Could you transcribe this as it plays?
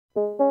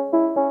This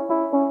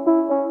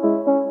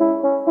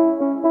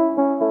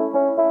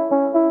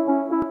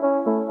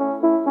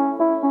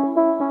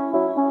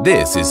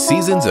is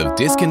Seasons of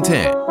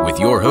Discontent with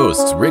your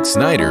hosts Rick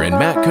Snyder and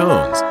Matt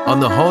Combs on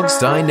the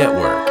Hogstein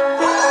Network.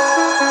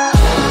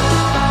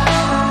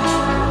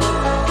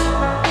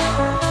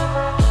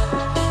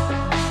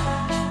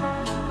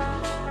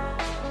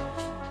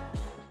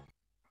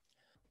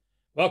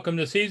 Welcome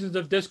to Seasons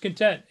of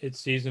Discontent. It's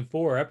Season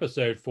 4,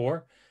 Episode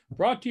 4,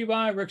 brought to you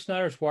by Rick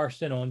Snyder's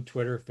Washington on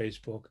Twitter,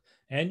 Facebook,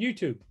 and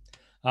YouTube.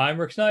 I'm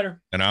Rick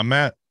Snyder. And I'm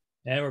Matt.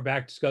 And we're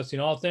back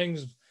discussing all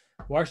things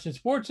Washington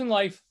sports and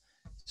life,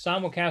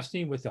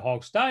 simulcasting with the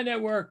Hogstein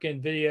Network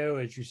and video,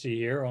 as you see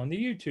here on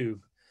the YouTube.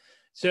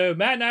 So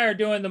Matt and I are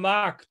doing the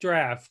mock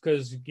draft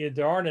because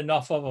there aren't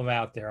enough of them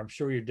out there. I'm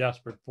sure you're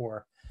desperate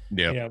for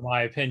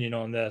my opinion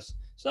on this.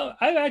 So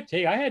I had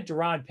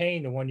Deron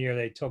Payne the one year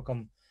they took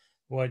him,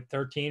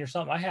 13 or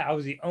something. I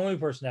was the only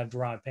person to have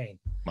Deron Payne.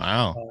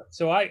 Wow.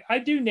 So I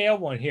do nail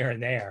one here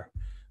and there.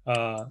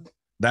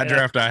 That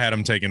draft, I had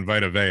him taking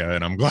Vita Vea,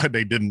 and I'm glad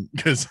they didn't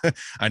because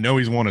I know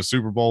he's won a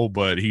Super Bowl,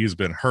 but he's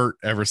been hurt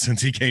ever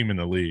since he came in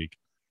the league.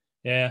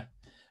 Yeah.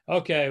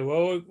 Okay.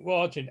 Well,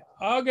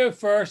 I'll go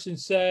first and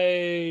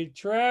say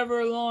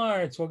Trevor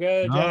Lawrence. We'll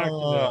go to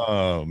Jacksonville.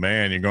 Oh,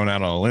 man, you're going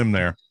out on a limb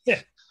there.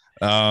 Yeah.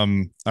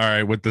 All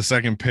right. With the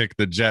second pick,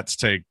 the Jets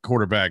take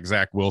quarterback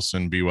Zach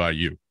Wilson,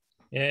 BYU.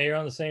 Yeah, you're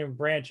on the same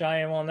branch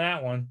I am on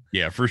that one.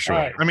 Yeah, for sure.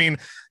 Right. I mean,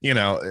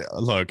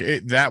 look,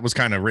 that was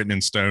kind of written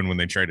in stone when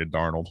they traded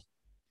Darnold.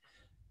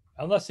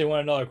 Unless they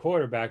want another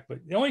quarterback. But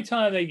the only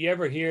time that you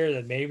ever hear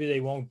that maybe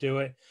they won't do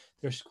it,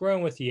 they're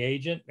screwing with the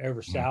agent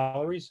over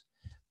salaries.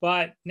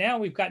 But now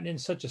we've gotten in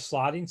such a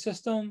slotting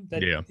system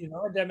that there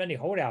aren't that many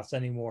holdouts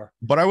anymore.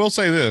 But I will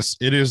say this: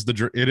 it is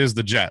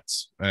the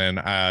Jets, and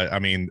I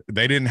mean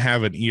they didn't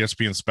have an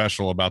ESPN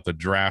special about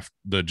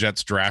the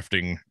Jets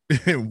drafting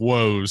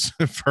woes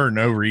for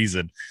no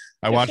reason.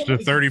 I watched a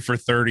 30 for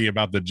 30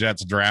 about the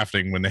Jets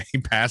drafting when they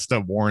passed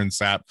up Warren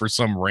Sapp for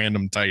some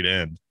random tight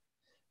end.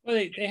 Well,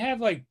 they have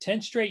like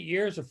 10 straight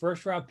years of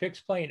first round picks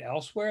playing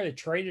elsewhere. They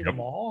traded them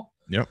all.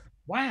 Yep.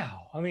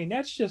 Wow. I mean,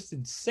 that's just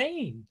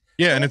insane.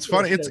 Yeah, and it's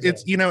funny. It's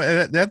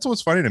that's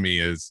what's funny to me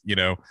is,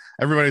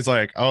 everybody's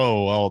like,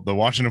 oh, well, the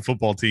Washington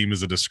football team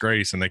is a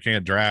disgrace and they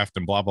can't draft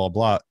and blah, blah,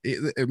 blah.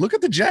 Look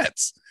at the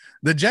Jets.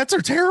 The Jets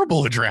are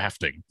terrible at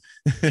drafting.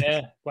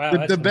 Yeah,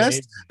 wow.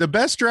 the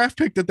best draft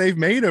pick that they've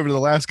made over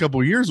the last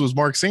couple of years was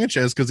Mark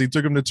Sanchez because he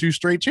took him to 2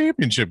 straight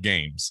championship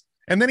games.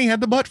 And then he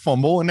had the butt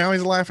fumble, and now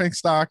he's a laughing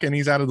stock, and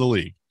he's out of the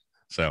league.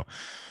 So,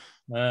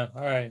 all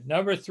right.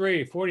 Number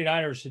 3,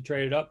 49ers had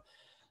traded up.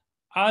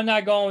 I'm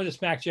not going with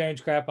this Mac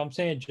Jones crap. I'm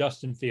saying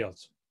Justin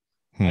Fields.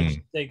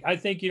 I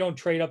think you don't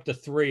trade up to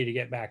 3 to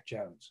get Mac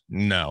Jones.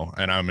 No,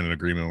 and I'm in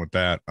agreement with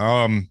that.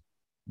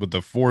 With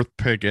the 4th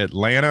pick,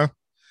 Atlanta,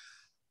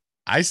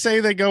 I say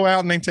they go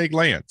out and they take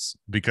Lance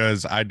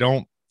because I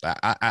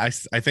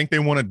think they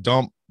want to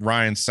dump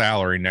Ryan's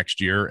salary next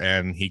year,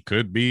 and he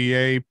could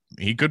be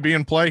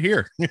in play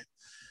here.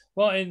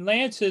 Well, and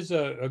Lance is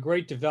a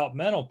great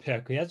developmental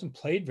pick. He hasn't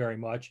played very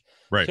much.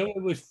 Right. So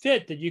it would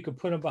fit that you could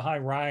put him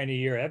behind Ryan a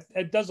year.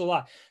 It does a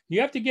lot.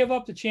 You have to give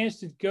up the chance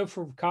to go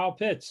for Kyle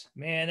Pitts.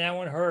 Man, that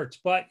one hurts.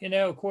 But,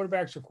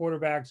 quarterbacks are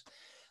quarterbacks.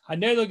 I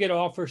know they'll get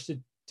offers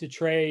to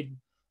trade.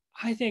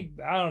 I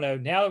don't know.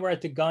 Now that we're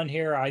at the gun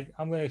here,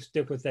 I'm going to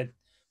stick with that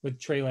with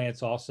Trey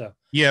Lance also.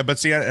 Yeah, but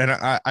see, and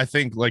I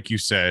think, like you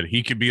said,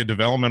 he could be a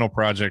developmental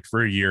project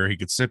for a year. He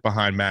could sit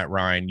behind Matt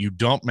Ryan. You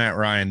dump Matt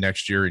Ryan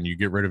next year and you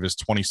get rid of his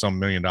 $20-some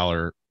million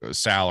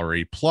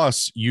salary.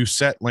 Plus, you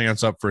set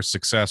Lance up for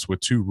success with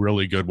 2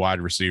 really good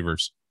wide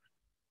receivers.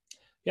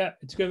 Yeah,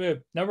 it's going to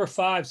be number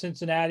 5,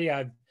 Cincinnati.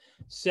 I've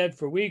said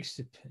for weeks,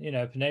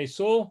 Penei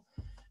Sewell.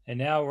 And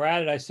now we're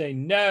at it. I say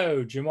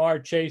no,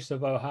 Jamar Chase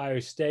of Ohio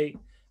State.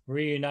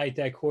 Reunite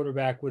that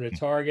quarterback with a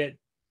target.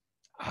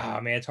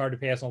 Oh, man, it's hard to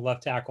pass on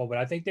left tackle, but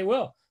I think they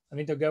will. I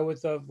think they'll go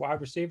with a wide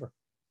receiver.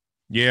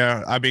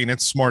 Yeah, I mean,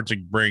 it's smart to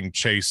bring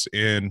Chase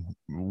in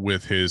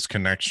with his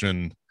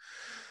connection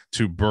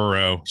to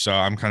Burrow, so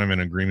I'm kind of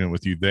in agreement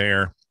with you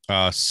there.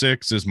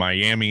 6 is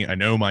Miami. I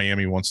know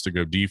Miami wants to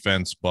go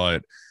defense,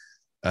 but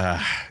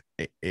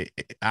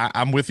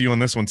I'm with you on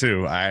this one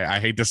too. I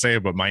hate to say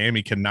it, but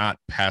Miami cannot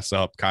pass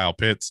up Kyle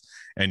Pitts,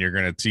 and you're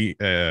going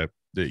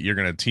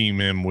to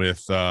team him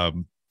with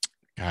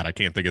God, I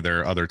can't think of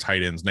their other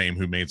tight end's name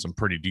who made some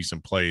pretty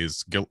decent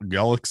plays,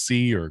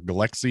 Galaxy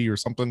or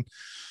something.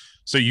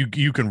 So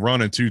you can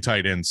run a 2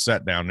 tight end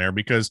set down there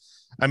because,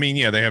 I mean,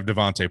 yeah, they have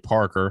Devontae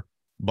Parker,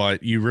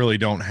 but you really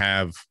don't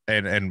have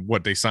and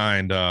what they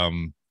signed.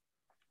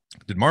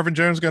 Did Marvin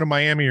Jones go to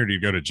Miami or did he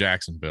go to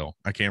Jacksonville?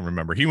 I can't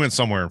remember. He went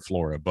somewhere in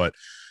Florida, but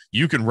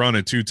you can run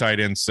a 2 tight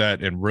end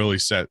set and really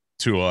set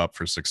Tua up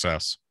for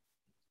success.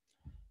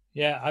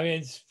 Yeah, I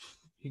mean,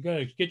 you're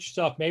going to get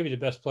yourself maybe the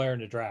best player in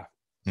the draft.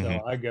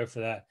 So I'd go for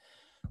that.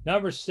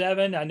 Number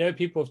 7, I know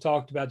people have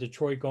talked about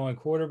Detroit going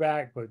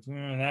quarterback, but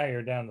now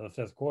you're down to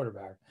the 5th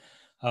quarterback.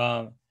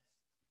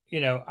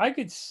 I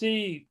could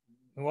see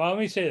 – well, let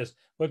me say this.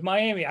 With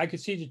Miami, I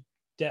could see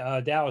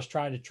Dallas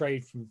trying to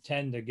trade from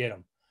 10 to get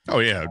him. Oh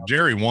yeah,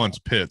 Jerry wants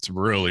Pitts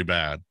really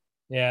bad.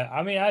 Yeah,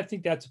 I mean, I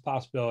think that's a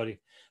possibility.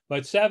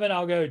 But 7,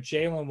 I'll go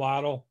Jalen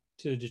Waddle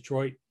to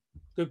Detroit.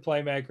 Good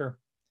playmaker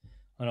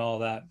and all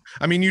that.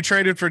 I mean, you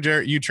traded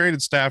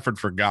Stafford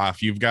for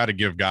Goff. You've got to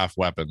give Goff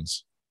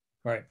weapons.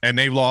 Right. And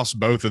they lost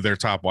both of their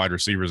top wide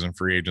receivers in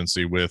free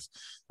agency with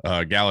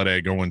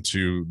Galladay going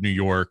to New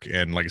York.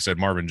 And like I said,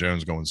 Marvin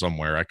Jones going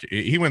somewhere.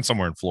 He went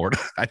somewhere in Florida.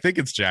 I think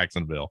it's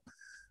Jacksonville.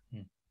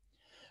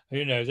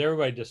 Who knows?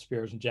 Everybody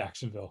disappears in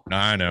Jacksonville.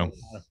 I know.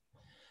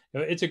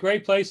 It's a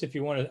great place if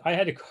you want to. I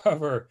had to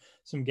cover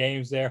some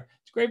games there.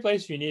 It's a great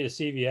place if you need a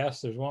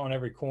CVS. There's one on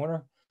every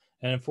corner.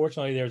 And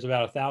unfortunately, there's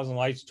about 1,000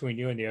 lights between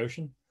you and the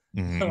ocean.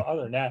 Mm-hmm.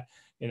 Other than that,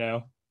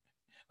 All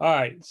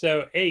right.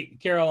 So 8,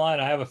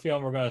 Carolina. I have a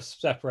feeling we're going to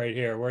separate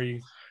here. Where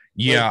you?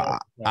 Yeah,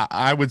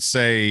 I would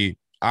say,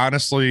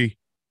 honestly,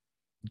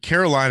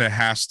 Carolina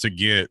has to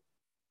get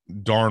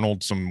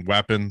Darnold some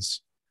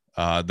weapons.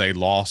 They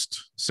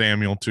lost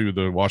Samuel to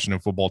the Washington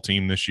football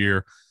team this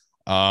year.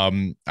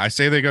 I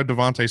say they go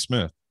Devonta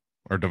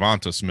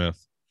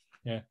Smith.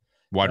 Yeah.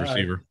 Wide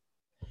receiver.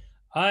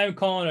 I'm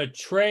calling a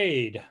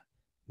trade.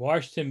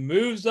 Washington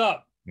moves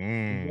up.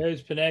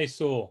 There's Penei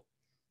Sewell.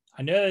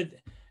 I know that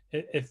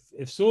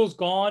if Sewell's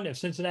gone, if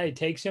Cincinnati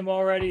takes him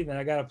already, then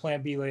I got a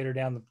plan B later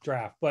down the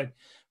draft. But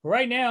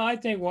right now, I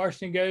think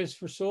Washington goes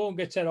for Sewell and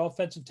gets that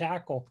offensive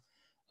tackle.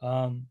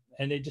 And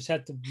they just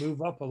have to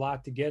move up a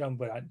lot to get him.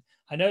 But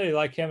I know they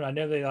like him, and I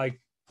know they like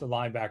the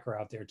linebacker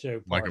out there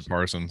too. Micah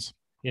Parsons.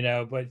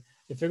 But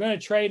if they're going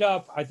to trade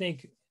up, I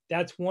think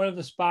that's one of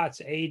the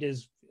spots. 8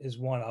 is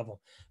one of them,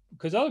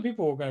 because other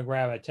people are going to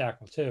grab a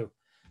tackle too.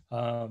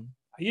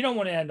 You don't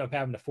want to end up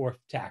having the 4th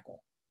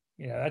tackle.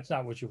 That's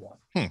not what you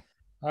want.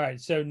 All right.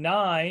 So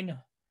 9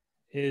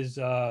 is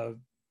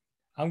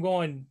I'm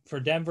going for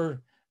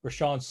Denver,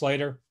 Rashawn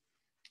Slater,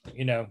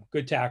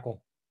 good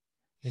tackle.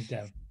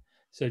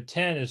 So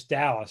 10 is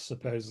Dallas,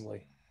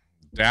 supposedly.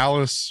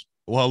 Dallas.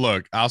 Well,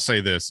 look, I'll say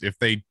this. If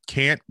they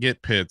can't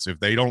get Pitts, if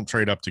they don't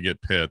trade up to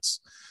get Pitts,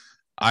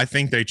 I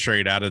think they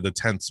trade out of the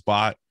 10th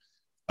spot.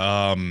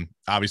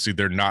 Obviously,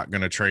 they're not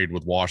going to trade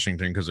with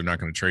Washington because they're not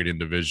going to trade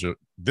individual.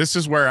 This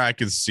is where I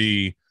could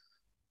see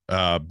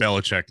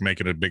Belichick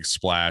making a big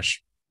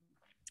splash,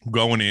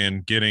 going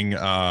in, getting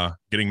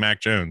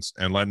Mac Jones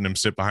and letting him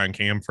sit behind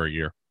Cam for a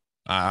year.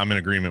 I'm in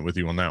agreement with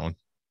you on that one.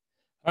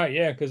 All right,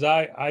 yeah, because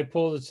I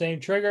pulled the same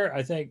trigger.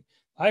 I think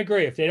I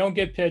agree. If they don't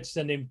get Pitts,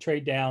 then they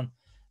trade down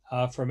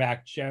for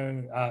Mac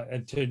Jones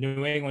to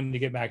New England to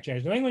get Mac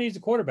Jones. New England needs a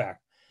quarterback,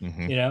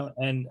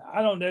 and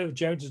I don't know if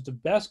Jones is the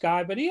best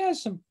guy, but he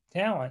has some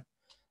talent.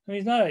 I mean,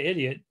 he's not an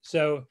idiot.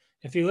 So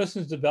if he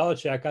listens to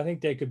Belichick, I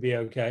think they could be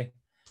okay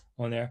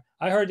on there.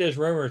 I heard there's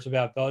rumors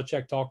about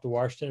Belichick talk to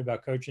Washington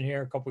about coaching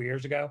here a couple of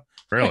years ago.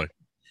 Really?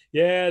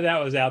 Yeah,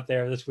 that was out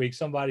there this week.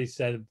 Somebody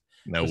said,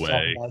 no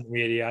way. On the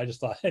media. I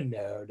just thought,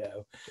 no.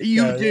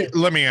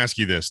 Let me ask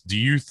you this. Do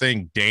you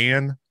think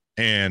Dan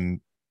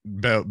and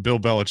Bill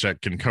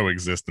Belichick can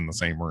coexist in the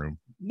same room?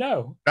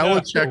 No.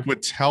 Belichick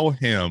would tell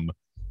him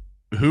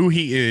who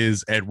he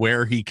is and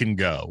where he can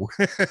go.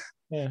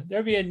 Yeah,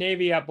 there'd be a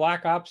Navy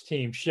Black Ops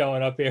team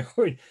showing up here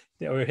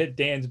that would hit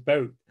Dan's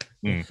boat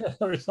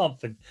or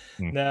something.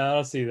 No, I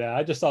don't see that.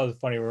 I just thought it was a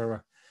funny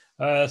rumor.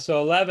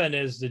 So 11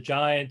 is the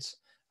Giants.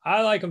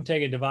 I like them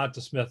taking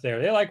Devonta Smith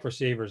there. They like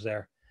receivers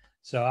there.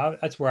 So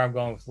that's where I'm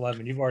going with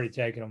 11. You've already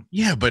taken them.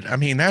 Yeah, but I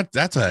mean,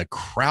 that's a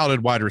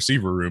crowded wide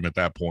receiver room at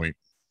that point.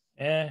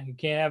 Yeah, you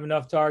can't have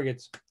enough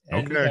targets.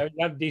 And okay.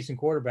 You have a decent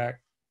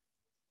quarterback.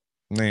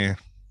 Nah.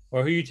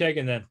 Or who are you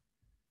taking then?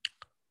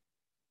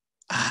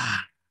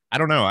 I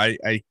don't know.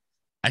 I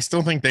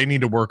still think they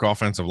need to work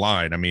offensive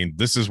line. I mean,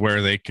 this is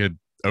where they could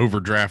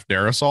overdraft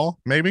Darrisaw,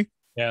 maybe.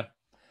 Yeah.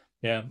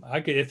 I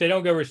could, if they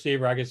don't go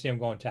receiver, I could see them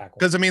going tackle.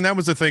 Because I mean, that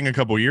was the thing a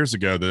couple of years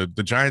ago. The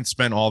Giants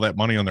spent all that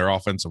money on their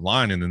offensive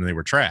line, and then they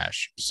were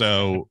trash.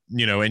 So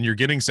and you're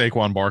getting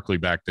Saquon Barkley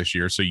back this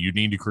year, so you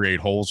need to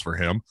create holes for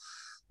him.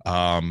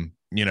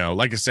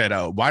 Like I said,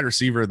 wide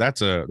receiver,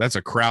 that's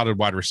a crowded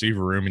wide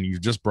receiver room, and you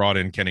just brought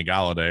in Kenny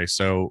Galladay.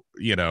 So,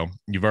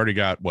 you've already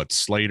got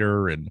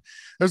Slater, and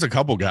there's a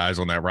couple guys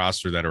on that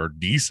roster that are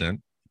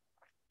decent.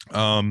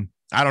 I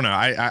don't know.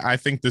 I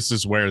think this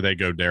is where they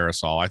go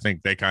Darrisaw. I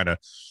think they kind of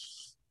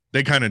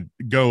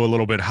go a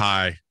little bit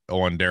high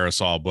on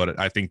Darrisaw, but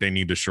I think they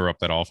need to shore up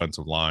that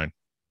offensive line.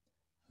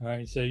 All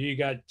right. So you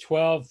got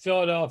 12,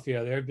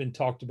 Philadelphia. They've been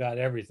talked about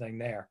everything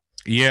there.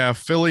 Yeah.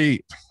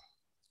 Philly.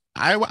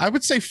 I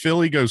would say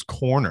Philly goes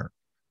corner.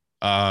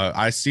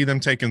 I see them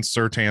taking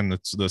Surtain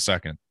the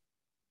second.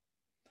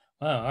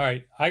 Oh, all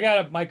right. I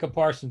got Micah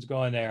Parsons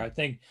going there. I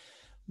think,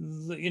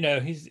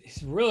 he's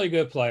a really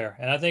good player.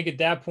 And I think at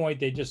that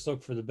point, they just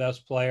look for the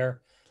best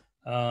player.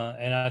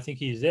 And I think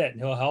he's it, and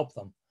he'll help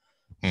them.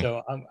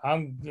 So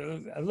I'm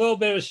a little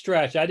bit of a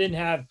stretch. I didn't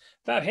have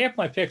about half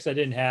my picks I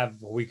didn't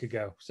have a week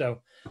ago.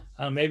 So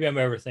maybe I'm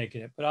overthinking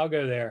it, but I'll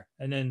go there.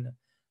 And then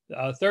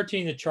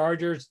 13, the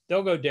Chargers,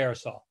 they'll go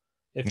Darrisaw.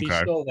 If he's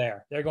still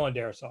there, they're going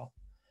Darrisaw.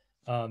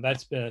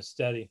 That's been a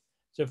steady.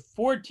 So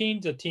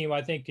 14's a team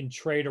I think can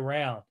trade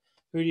around.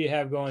 Who do you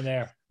have going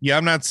there? Yeah,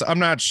 I'm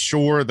not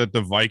sure that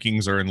the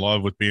Vikings are in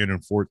love with being in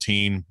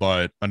 14,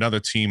 but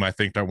another team I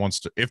think that wants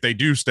to, if they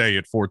do stay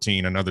at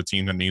 14, another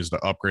team that needs to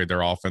upgrade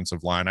their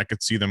offensive line. I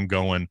could see them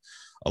going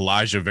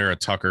Elijah Vera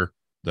Tucker,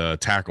 the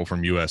tackle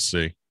from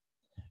USC.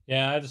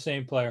 Yeah, I have the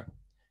same player.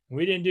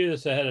 We didn't do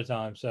this ahead of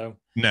time, so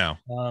no,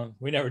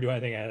 we never do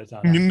anything ahead of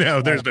time.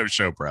 No, there's no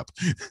show prep.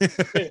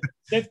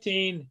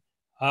 15.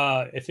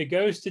 If it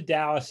goes to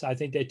Dallas, I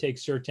think they take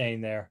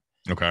Surtain there.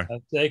 Okay.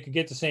 If they could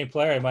get the same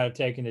player, they might have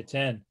taken the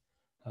 10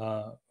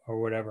 or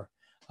whatever.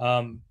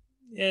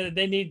 Yeah,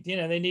 they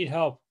need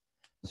help.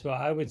 So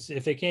I would,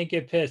 if they can't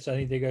get Pitts, I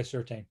think they go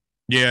Surtain.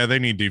 Yeah, they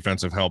need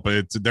defensive help.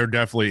 They're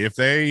definitely, if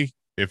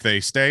they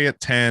stay at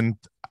 10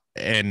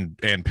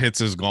 and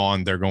Pitts is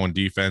gone, they're going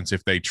defense.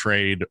 If they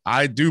trade,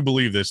 I do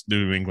believe this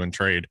New England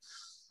trade.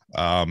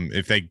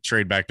 If they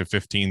trade back to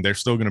 15, they're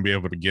still going to be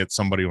able to get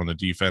somebody on the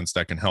defense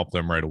that can help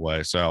them right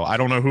away. So I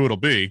don't know who it'll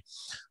be,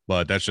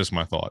 but that's just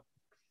my thought.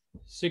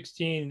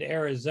 16,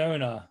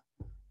 Arizona.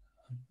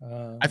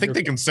 I think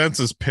the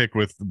consensus pick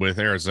with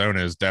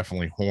Arizona is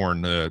definitely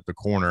Horn, the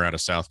corner out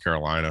of South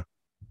Carolina.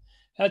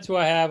 That's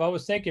what I have. I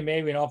was thinking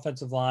maybe an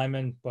offensive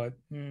lineman, but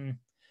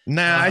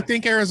I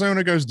think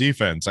Arizona goes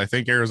defense. I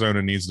think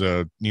Arizona needs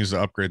to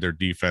upgrade their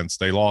defense.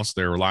 They lost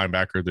their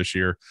linebacker this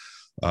year,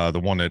 the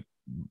one that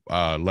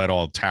led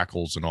all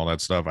tackles and all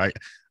that stuff.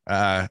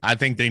 I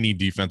think they need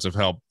defensive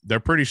help. They're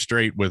pretty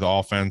straight with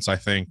offense. I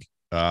think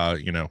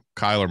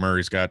Kyler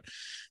Murray's got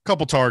a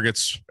couple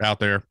targets out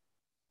there,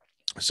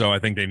 so I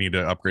think they need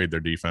to upgrade their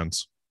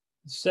defense.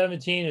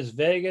 17 is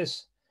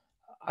Vegas.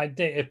 I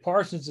think if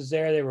Parsons is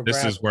there, they were.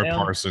 This is where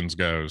Parsons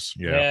goes.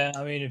 Yeah.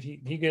 I mean,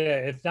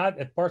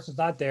 if Parsons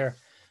not there,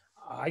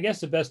 I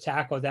guess the best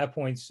tackle at that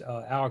point's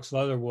Alex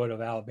Leatherwood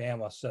of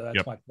Alabama. So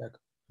that's my pick.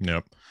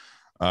 Yep.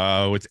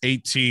 With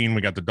 18,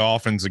 we got the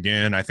Dolphins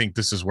again. I think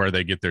this is where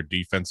they get their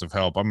defensive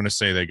help. I'm going to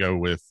say they go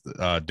with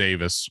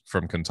Davis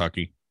from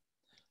Kentucky.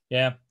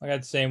 Yeah, I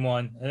got the same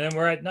one. And then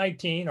we're at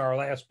 19, our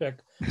last pick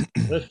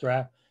this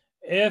draft.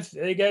 If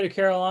they go to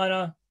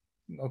Carolina,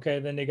 okay,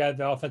 then they got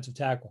the offensive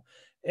tackle.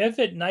 If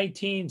at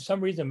 19, some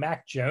reason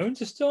Mac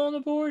Jones is still on the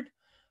board,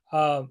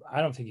 I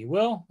don't think he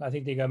will. I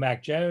think they go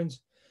Mac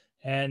Jones.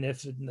 And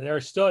if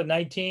they're still at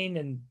 19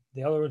 and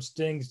the other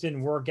things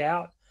didn't work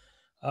out,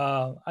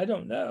 I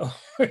don't know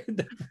at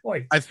that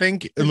point. I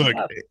think, look,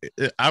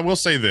 I will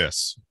say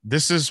this.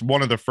 This is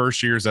one of the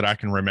first years that I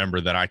can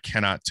remember that I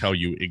cannot tell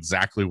you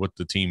exactly what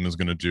the team is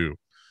going to do.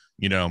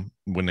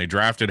 When they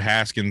drafted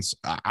Haskins,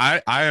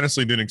 I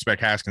honestly didn't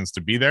expect Haskins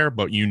to be there,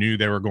 but you knew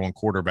they were going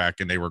quarterback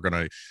and they were going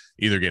to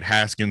either get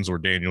Haskins or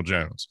Daniel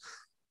Jones.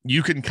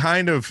 You can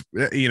kind of,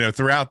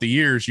 throughout the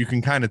years, you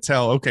can kind of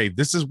tell, okay,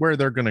 this is where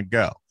they're going to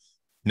go.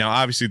 Now,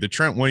 obviously, the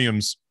Trent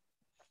Williams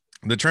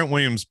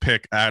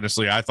pick,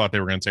 honestly, I thought they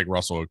were going to take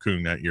Russell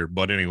Okung that year.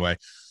 But anyway,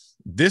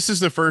 this is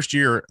the first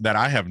year that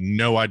I have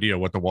no idea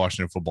what the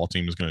Washington football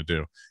team is going to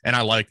do. And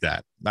I like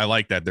that.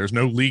 There's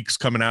no leaks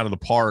coming out of the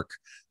park.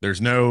 There's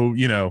no,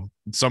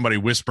 somebody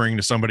whispering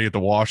to somebody at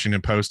the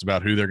Washington Post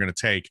about who they're going to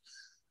take.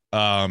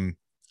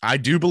 I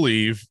do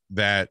believe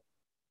that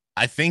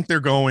I think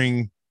they're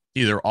going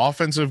either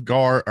offensive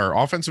guard or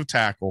offensive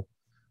tackle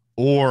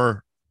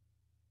or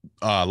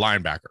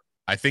linebacker.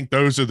 I think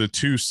those are the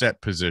two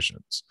set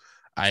positions.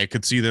 I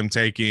could see them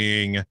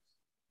taking,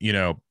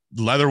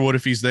 Leatherwood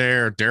if he's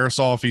there,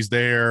 Darisaw if he's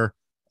there.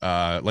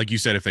 Like you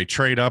said, if they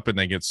trade up and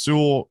they get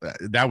Sewell,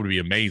 that would be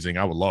amazing.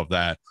 I would love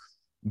that.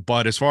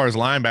 But as far as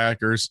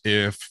linebackers,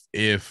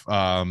 if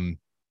I'm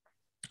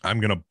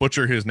going to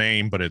butcher his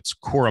name, but it's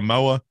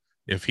Koromoa,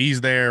 if he's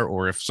there,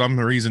 or if some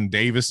reason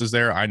Davis is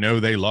there, I know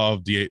they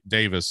love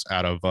Davis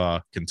out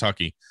of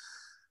Kentucky.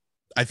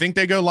 I think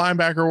they go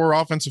linebacker or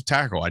offensive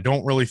tackle. I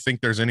don't really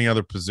think there's any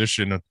other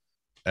position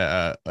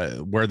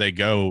where they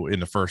go in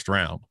the first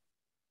round.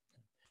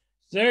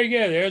 There you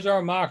go. There's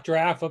our mock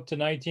draft up to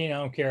 19. I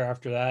don't care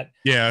after that.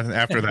 Yeah,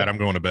 after that, I'm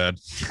going to bed.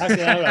 after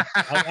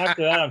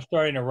that, I'm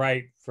starting to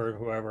write for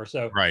whoever.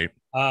 So right.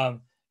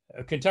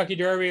 Kentucky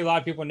Derby. A lot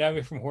of people know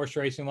me from horse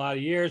racing a lot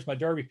of years. My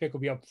Derby pick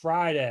will be up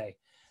Friday.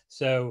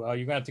 So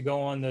you're going to have to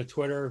go on the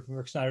Twitter,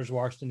 Rick Snyder's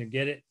Washington, to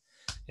get it.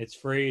 It's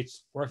free.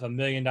 It's worth $1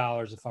 million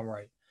if I'm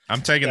right.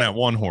 I'm taking that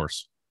one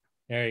horse.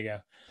 There you go.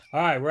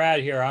 All right, we're out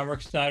of here. I'm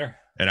Rick Snyder.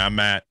 And I'm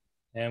Matt.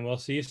 And we'll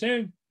see you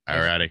soon. All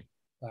righty.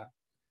 Bye.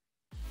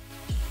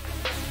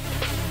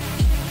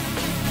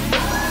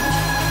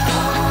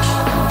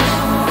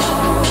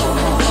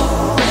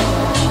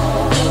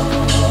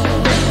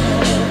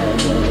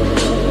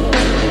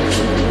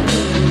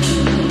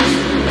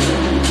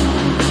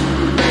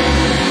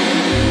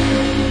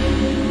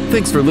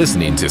 Thanks for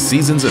listening to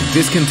Seasons of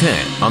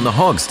Discontent on the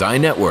Hogstye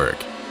Network.